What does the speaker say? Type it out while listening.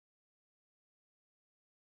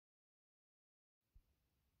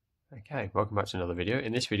Okay, welcome back to another video.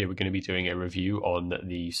 In this video we're going to be doing a review on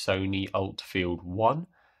the Sony ULT Field 1.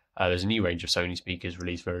 There's a new range of Sony speakers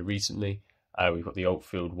released very recently. We've got the ULT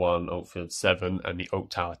Field 1, ULT Field 7 and the ULT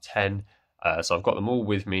Tower 10. So I've got them all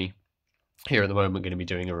with me here at the moment. I'm going to be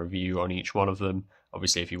doing a review on each one of them.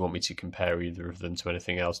 Obviously if you want me to compare either of them to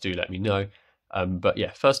anything else, do let me know. But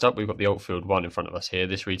yeah, first up we've got the ULT Field 1 in front of us here.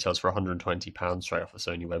 This retails for £120 straight off the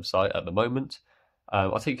Sony website at the moment.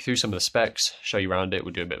 I'll take you through some of the specs, show you around it,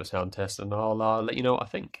 we'll do a bit of a sound test, and I'll let you know what I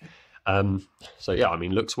think. So yeah, I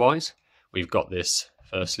mean, looks-wise, we've got this,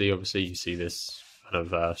 firstly, obviously, you see this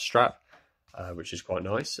kind of strap, which is quite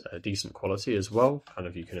nice, decent quality as well. Kind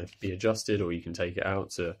of, you can be adjusted, or you can take it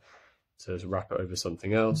out to wrap it over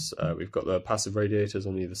something else. We've got the passive radiators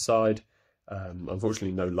on either side.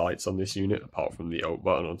 Unfortunately, no lights on this unit, apart from the ULT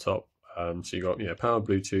button on top. So you've got, power,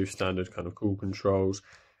 Bluetooth, standard kind of cool controls.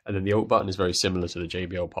 And then the ULT button is very similar to the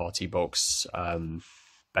JBL Party Box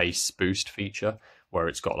bass boost feature, where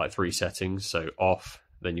it's got like 3 settings. So off,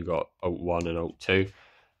 then you've got ULT 1 and ULT 2,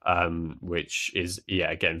 which is,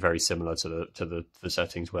 again, very similar to the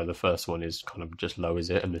settings, where the first one is kind of just lowers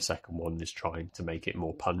it, and the second one is trying to make it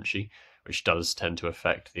more punchy, which does tend to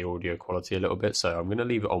affect the audio quality a little bit. So I'm going to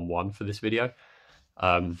leave it on 1 for this video.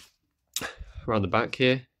 Around the back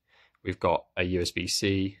here, we've got a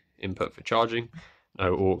USB-C input for charging.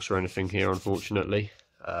 No aux or anything here, unfortunately.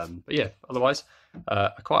 But yeah, otherwise,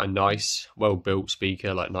 quite a nice, well-built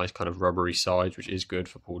speaker, like nice kind of rubbery sides, which is good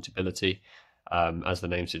for portability. As the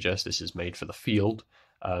name suggests, this is made for the field.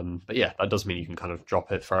 But yeah, that does mean you can kind of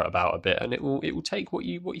drop it, throw it about a bit, and it will take what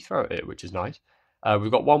you throw at it, which is nice. We've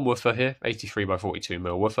got one woofer here, 83 by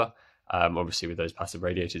 42mm woofer, obviously with those passive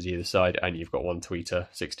radiators either side, and you've got one tweeter,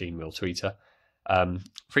 16mm tweeter.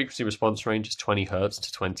 Frequency response range is 20 Hz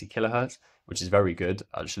to 20 kHz, which is very good,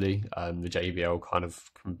 actually. The JBL kind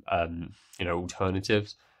of,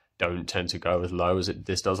 alternatives don't tend to go as low as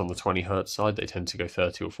this does on the 20 Hz side. They tend to go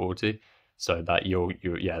 30 or 40. So that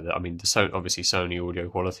obviously Sony audio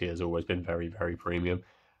quality has always been very, very premium,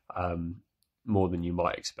 more than you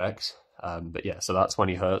might expect. But yeah, so that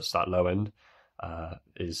 20 Hz, that low end,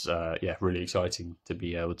 is really exciting to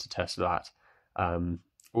be able to test that.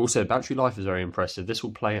 Also, battery life is very impressive. This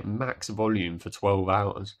will play at max volume for 12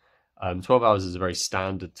 hours. 12 hours is a very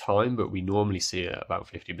standard time, but we normally see it at about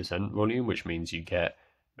 50% volume, which means you get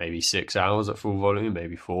maybe 6 hours at full volume,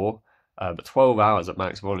 maybe 4. But 12 hours at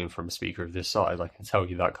max volume from a speaker of this size, I can tell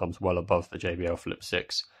you that comes well above the JBL Flip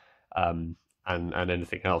 6 and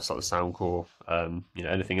anything else like the Soundcore,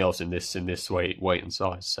 anything else in this weight and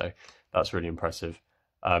size. So that's really impressive.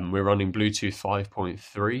 We're running Bluetooth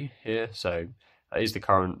 5.3 here, so that is the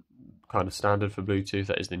current kind of standard for Bluetooth.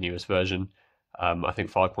 That is the newest version. I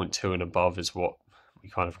think 5.2 and above is what we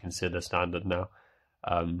kind of consider standard now.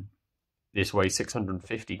 This weighs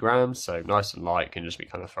 650 grams, so nice and light, can just be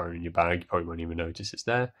kind of thrown in your bag. You probably won't even notice it's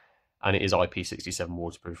there. And it is IP67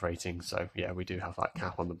 waterproof rating, so yeah, we do have that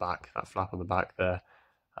cap on the back, that flap on the back there.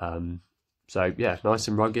 So yeah, nice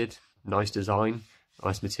and rugged, nice design,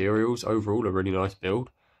 nice materials. Overall, a really nice build.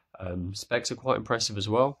 Specs are quite impressive as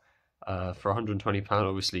well. For £120,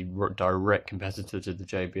 obviously direct competitor to the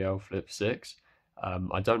JBL Flip 6.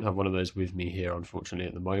 I don't have one of those with me here, unfortunately,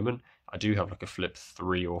 at the moment. I do have like a Flip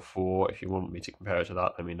 3 or 4. If you want me to compare it to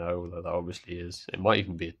that, let me know, although that obviously is, it might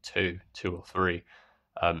even be a 2 or 3.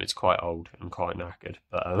 It's quite old and quite knackered,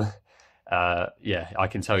 but yeah, I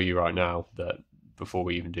can tell you right now that before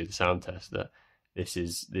we even do the sound test that this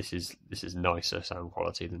is nicer sound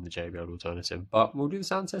quality than the JBL alternative. But we'll do the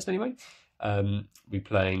sound test anyway. We're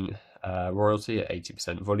playing royalty at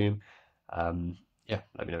 80% volume. Yeah,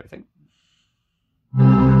 let me know what you think.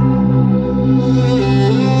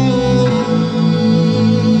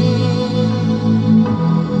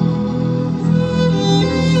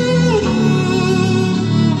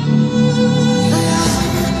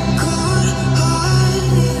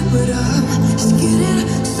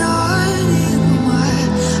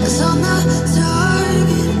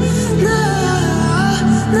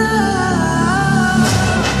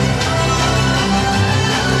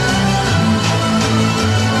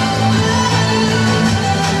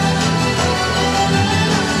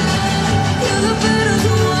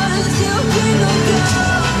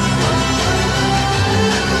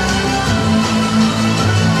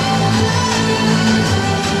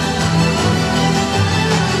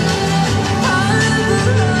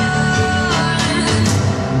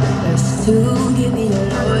 Give me your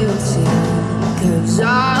loyalty, 'cause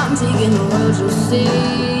I'm taking the world, you'll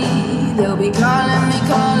see. They'll be calling me,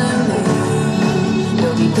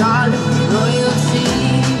 they'll be calling me royalty.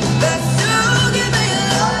 Let's do, give me your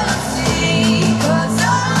loyalty, 'cause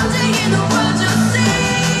I'm taking the world, you'll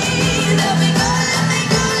see.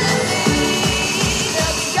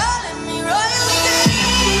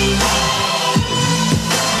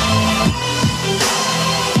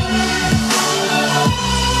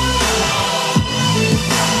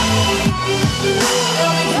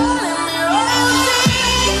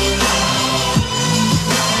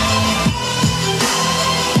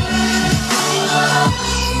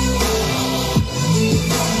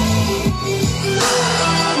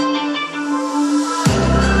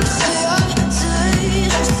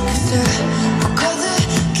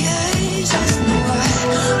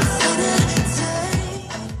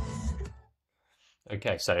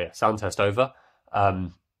 so yeah, sound test over.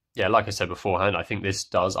 Yeah, like I said beforehand, I think this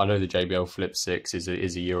does. I know the JBL Flip 6 is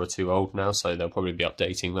a year or two old now, so they'll probably be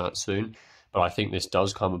updating that soon. But I think this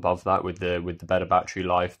does come above that with the better battery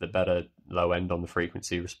life, the better low end on the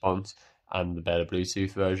frequency response, and the better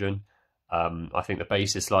Bluetooth version. I think the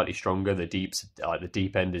bass is slightly stronger. The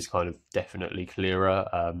deep end is kind of definitely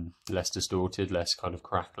clearer, less distorted, less kind of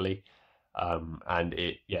crackly, and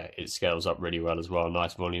it scales up really well as well.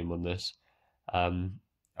 Nice volume on this.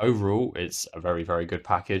 Overall, it's a very, very good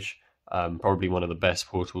package. Probably one of the best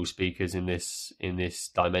portable speakers in this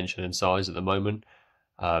dimension and size at the moment.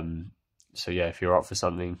 So yeah, if you're up for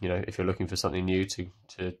something, if you're looking for something new to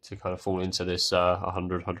kind of fall into this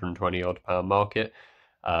 120 odd pound market,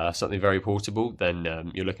 something very portable,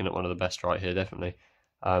 then you're looking at one of the best right here, definitely.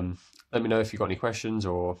 Let me know if you've got any questions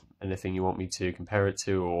or anything you want me to compare it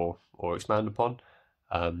to or expand upon.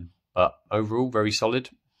 But overall, very solid.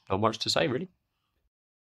 Not much to say, really.